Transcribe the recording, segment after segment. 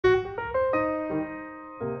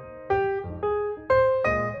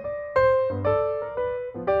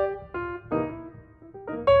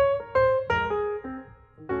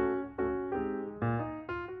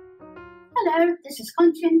Hello, this is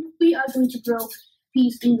Kanchan. We are going to grow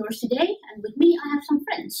peas indoors today, and with me I have some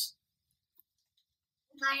friends.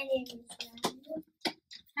 My name is Ryan.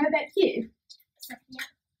 How about you? Sophia.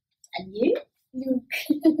 And you?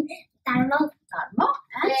 Luke. Dharma.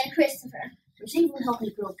 And Christopher. Rosie will help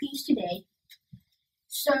me grow peas today.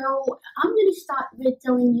 So I'm going to start with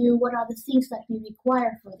telling you what are the things that we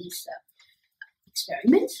require for this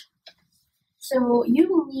experiment. So you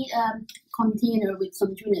will need a container with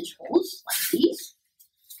some drainage holes like these.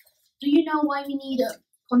 Do you know why we need a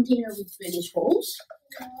container with drainage holes?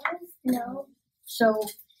 No. So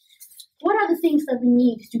what are the things that we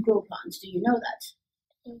need to grow plants? Do you know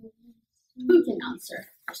that? Who can answer?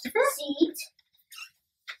 Christopher? Seed.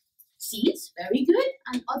 Seeds, very good.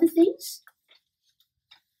 And other things?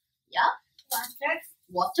 Yeah?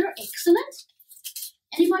 Water, excellent.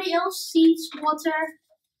 Anybody else? Seeds, water?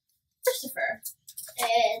 Christopher?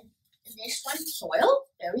 This one. Soil,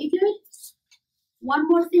 very good. One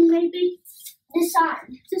more thing maybe? The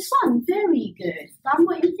sun. The sun, very good.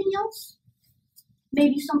 Dharma, anything else?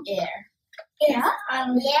 Maybe some air. Yeah.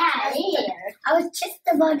 Air. I was just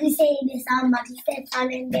about to say the sun, but you said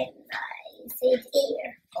sun and then I said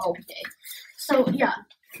air. Okay. So yeah.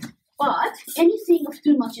 But anything of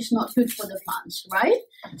too much is not good for the plants, right?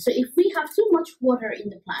 So if we have too much water in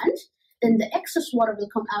the plant, then the excess water will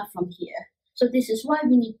come out from here. So this is why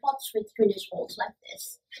we need pots with drainage holes like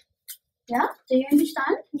this. Yeah? Do you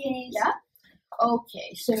understand? Yes. Yeah?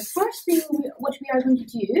 Okay, so first thing what we are going to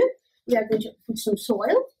do, we are going to put some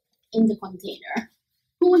soil in the container.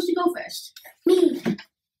 Who wants to go first? Me.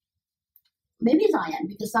 Maybe Zion,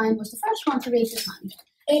 because Zion was the first one to raise his hand.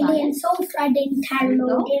 And Zion? then Sophia, then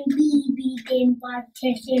Carlo, then Bibi, then Walter,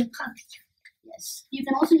 then Puppy. Yes. You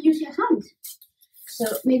can also use your hand. So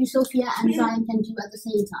maybe Sophia and Zion can do at the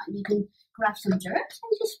same time. You can grab some dirt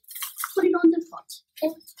and just put it on the pot.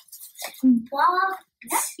 Okay. Wow.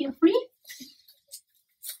 Yeah, feel free.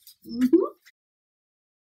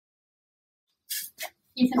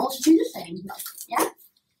 You can also do the same. Yeah?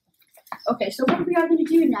 Okay, so what we are going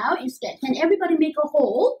to do now is can everybody make a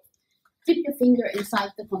hole? Dip your finger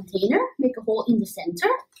inside the container, make a hole in the center.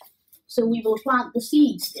 So we will plant the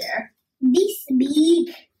seeds there. This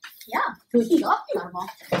big. Yeah, good job, Dharma.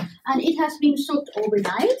 And it has been soaked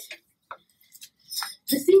overnight.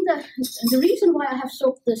 The reason why I have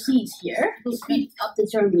soaked the seeds here will speed up the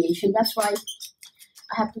germination. That's why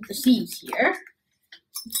I have put the seeds here.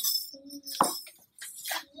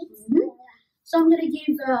 So I'm going to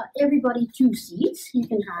give everybody 2 seeds. You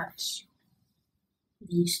can have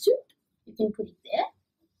these 2. You can put it there.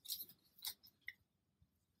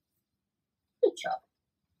 Good job.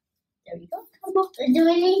 There we go. Do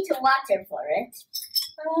we need to water for it?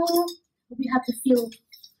 We have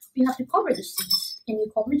to cover the seeds. Can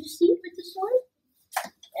you cover the seed with the soil?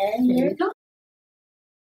 And There you go.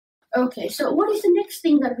 Okay, so what is the next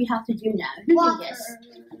thing that we have to do now? Who can guess?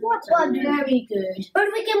 Water. Very good. Or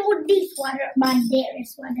we can put this water, but there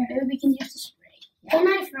is water. Maybe we can use the spray. Yeah. Can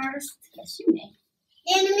I first? Yes, you may.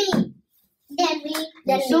 Then me. Then me.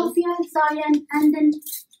 Then Sophia, Zion, and then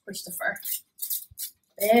Christopher.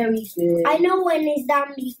 Very good. I know when it's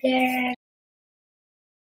done because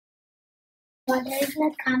water is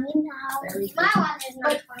not coming now. Very good. My water is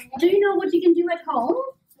not coming. Do you know what you can do at home?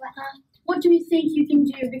 What do you think you can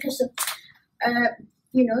do? Because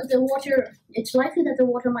the water, it's likely that the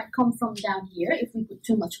water might come from down here if we put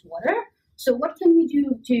too much water. So what can we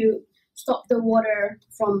do to stop the water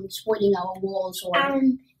from spoiling our walls or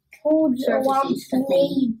Put one surfaces?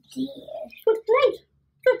 plate there. Good plate.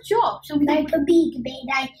 Good job. So we can Like a big plate,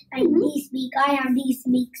 like this big. I have this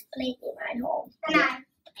big plate in my home.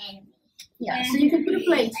 Yeah, so you can put a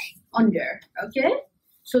plate under, okay?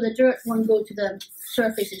 So the dirt won't go to the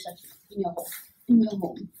surfaces in your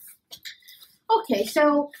home. Okay,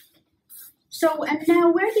 so and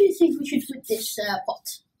now where do you think we should put this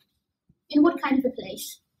pot? In what kind of a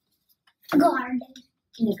place? Garden.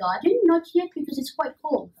 In a garden? Not yet, because it's quite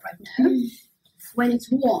cold right now. When it's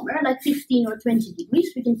warmer, like 15 or 20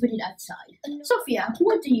 degrees, we can put it outside. Sophia,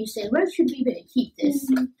 what do you say? Where should we keep this?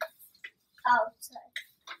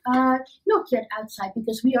 Outside. Not yet outside,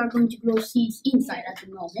 because we are going to grow seeds inside at the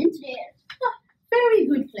moment. There. Very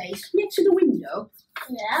good place, next to the window.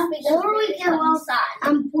 Yeah, or we can go outside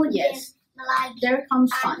and put it like there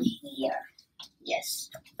comes sun. Here. Yes,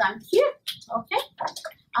 thank you. Okay,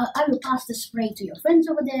 I will pass the spray to your friends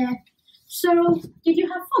over there. So, did you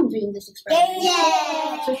have fun doing this experiment?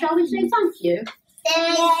 Yeah. So, shall we say thank you?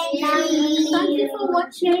 Thank you. Thank you for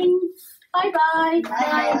watching. Bye-bye.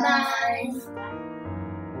 Bye-bye.